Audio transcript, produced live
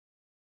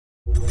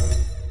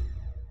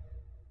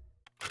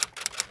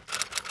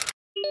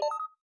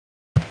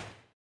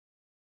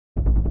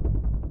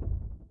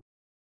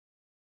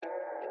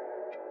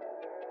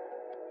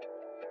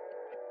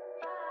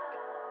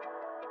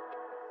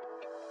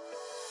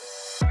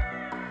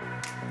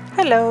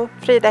Hello,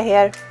 Frida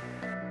here.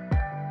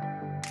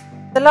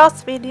 The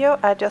last video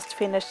I just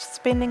finished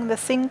spinning the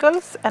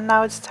singles and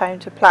now it's time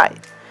to ply.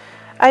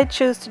 I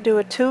choose to do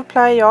a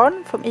 2-ply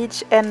yarn from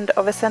each end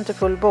of a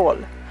centerpull ball,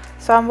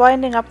 so I'm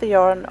winding up the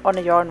yarn on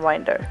a yarn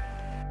winder.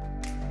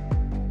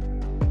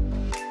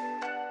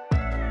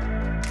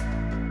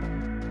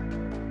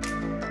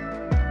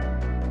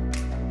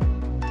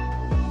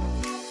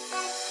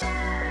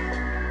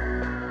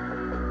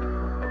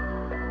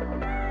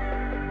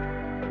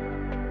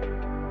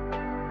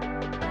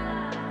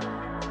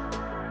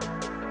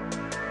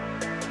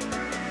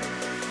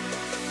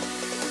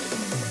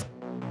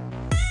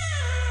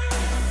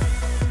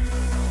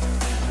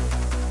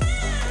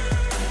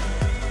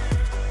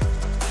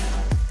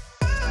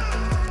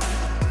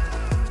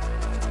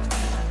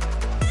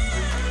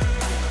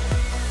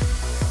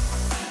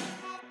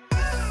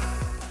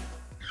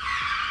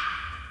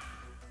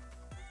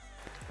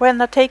 When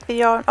I take the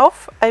yarn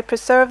off, I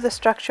preserve the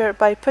structure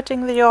by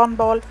putting the yarn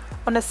ball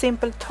on a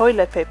simple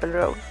toilet paper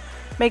roll.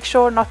 Make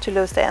sure not to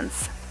lose the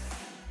ends.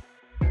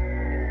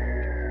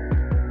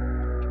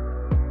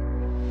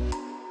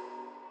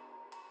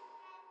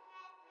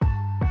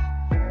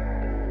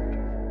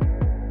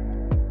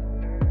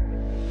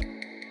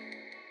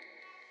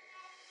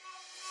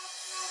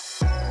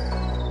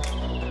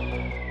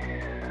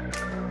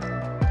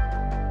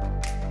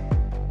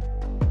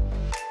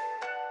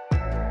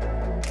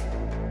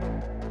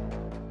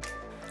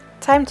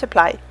 Time to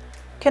ply.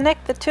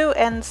 Connect the two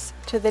ends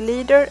to the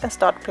leader and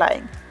start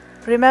plying.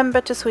 Remember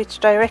to switch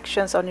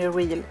directions on your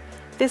wheel.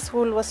 This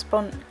wool was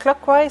spun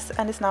clockwise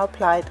and is now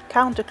plied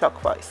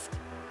counterclockwise.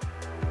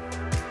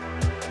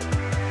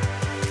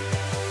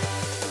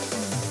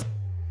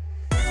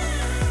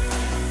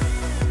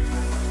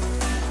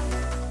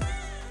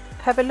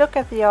 Have a look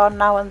at the yarn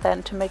now and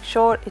then to make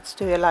sure it's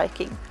to your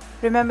liking.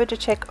 Remember to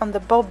check on the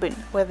bobbin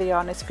where the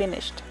yarn is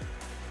finished.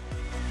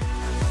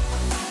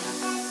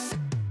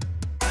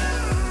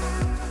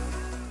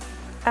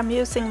 I'm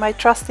using my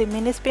trusty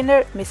mini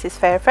spinner, Mrs.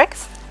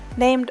 Fairfax,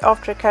 named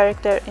after a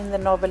character in the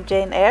novel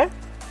Jane Eyre.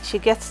 She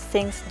gets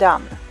things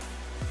done.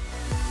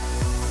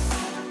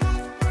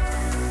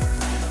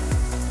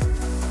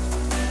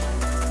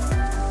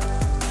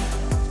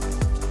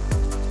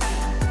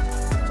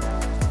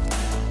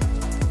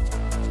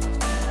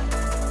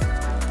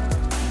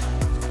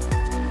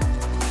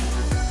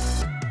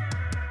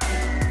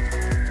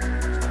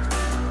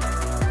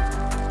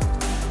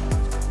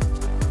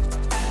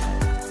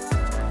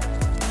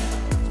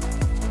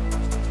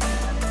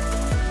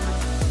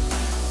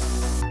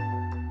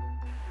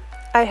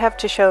 I have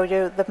to show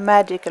you the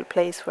magical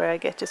place where I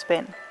get to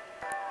spin.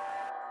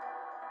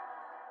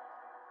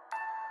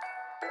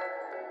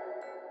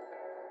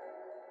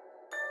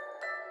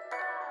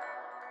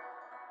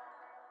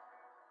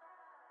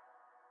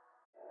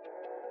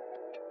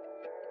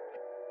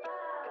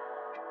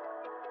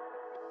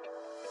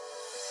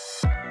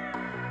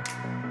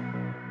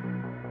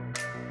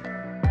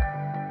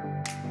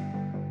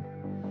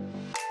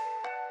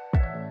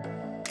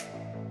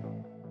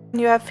 When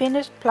you have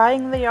finished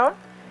plying the yarn,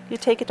 you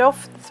take it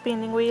off the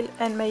spinning wheel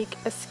and make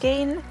a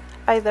skein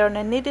either on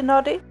a niddy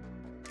noddy,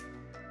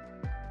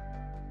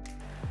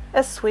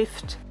 a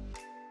swift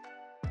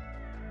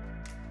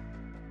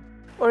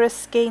or a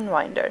skein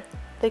winder.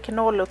 They can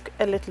all look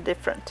a little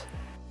different.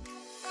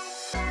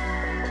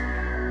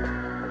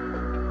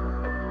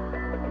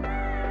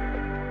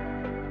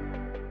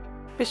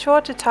 Be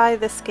sure to tie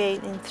the skein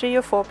in 3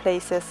 or 4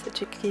 places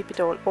to keep it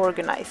all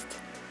organized.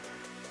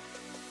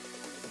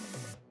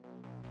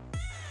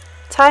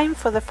 Time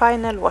for the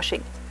final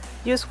washing.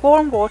 Use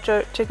warm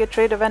water to get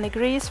rid of any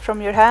grease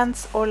from your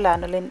hands or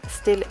lanolin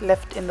still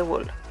left in the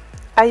wool.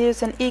 I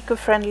use an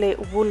eco-friendly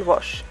wool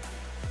wash.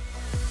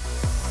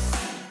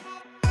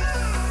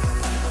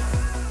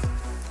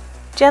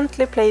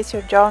 Gently place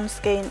your yarn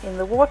skein in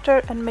the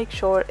water and make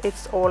sure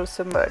it's all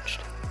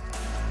submerged.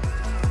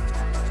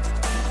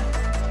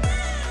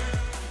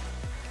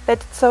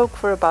 Let it soak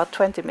for about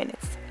 20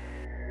 minutes.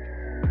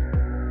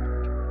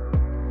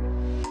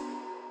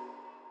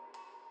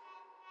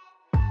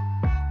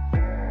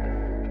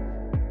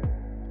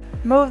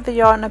 Move the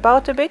yarn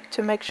about a bit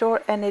to make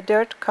sure any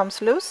dirt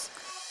comes loose.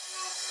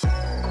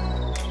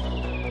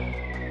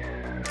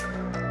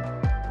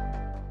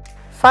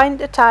 Find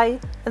a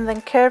tie and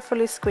then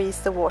carefully squeeze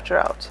the water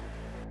out.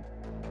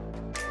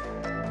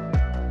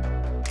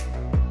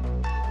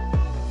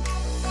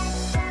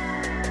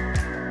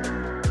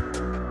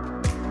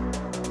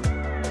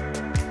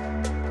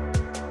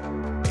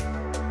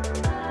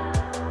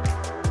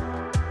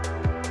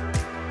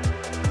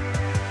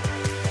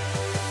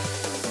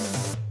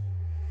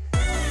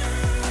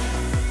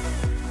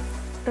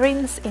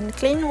 Rinse in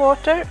clean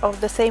water of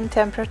the same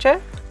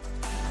temperature.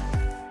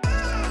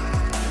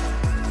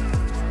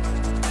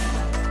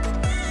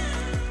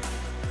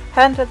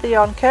 Handle the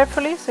yarn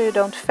carefully so you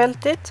don't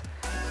felt it.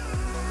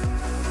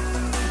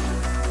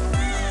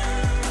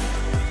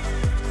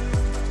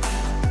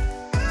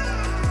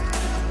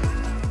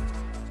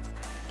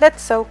 Let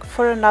soak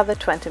for another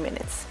 20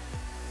 minutes.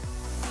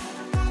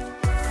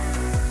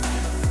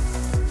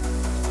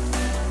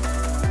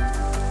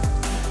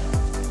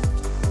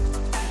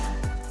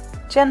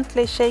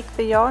 Gently shake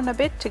the yarn a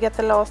bit to get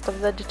the last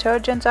of the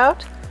detergent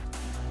out.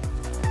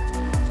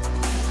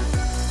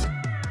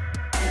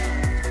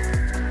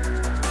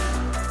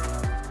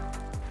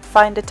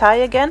 Find the tie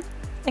again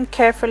and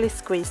carefully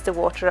squeeze the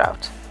water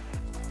out.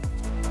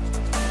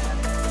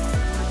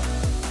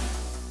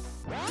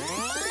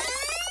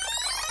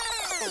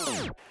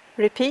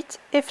 Repeat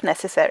if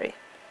necessary.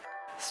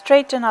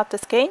 Straighten out the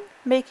skein,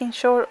 making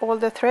sure all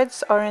the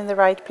threads are in the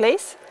right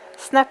place.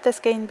 Snap the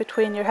skein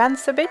between your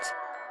hands a bit.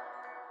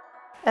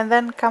 And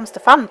then comes the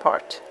fun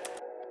part.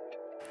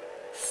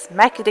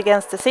 Smack it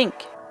against the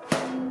sink.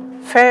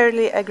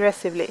 Fairly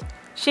aggressively,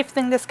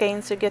 shifting the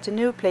skein so you get a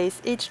new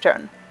place each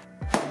turn.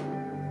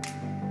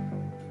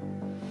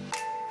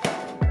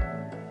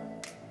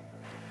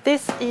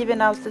 This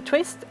evens out the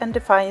twist and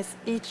defines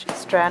each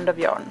strand of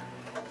yarn.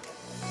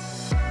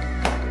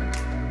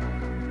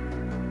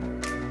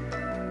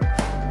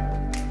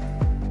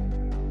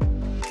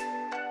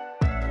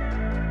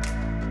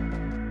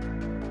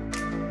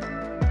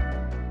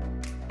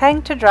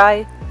 Hang to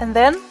dry, and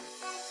then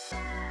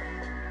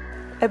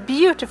a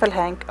beautiful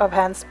hank of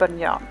handspun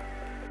yarn.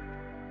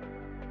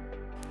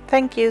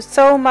 Thank you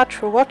so much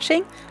for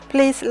watching.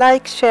 Please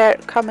like, share,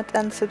 comment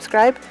and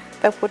subscribe.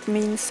 That would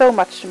mean so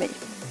much to me.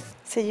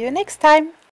 See you next time!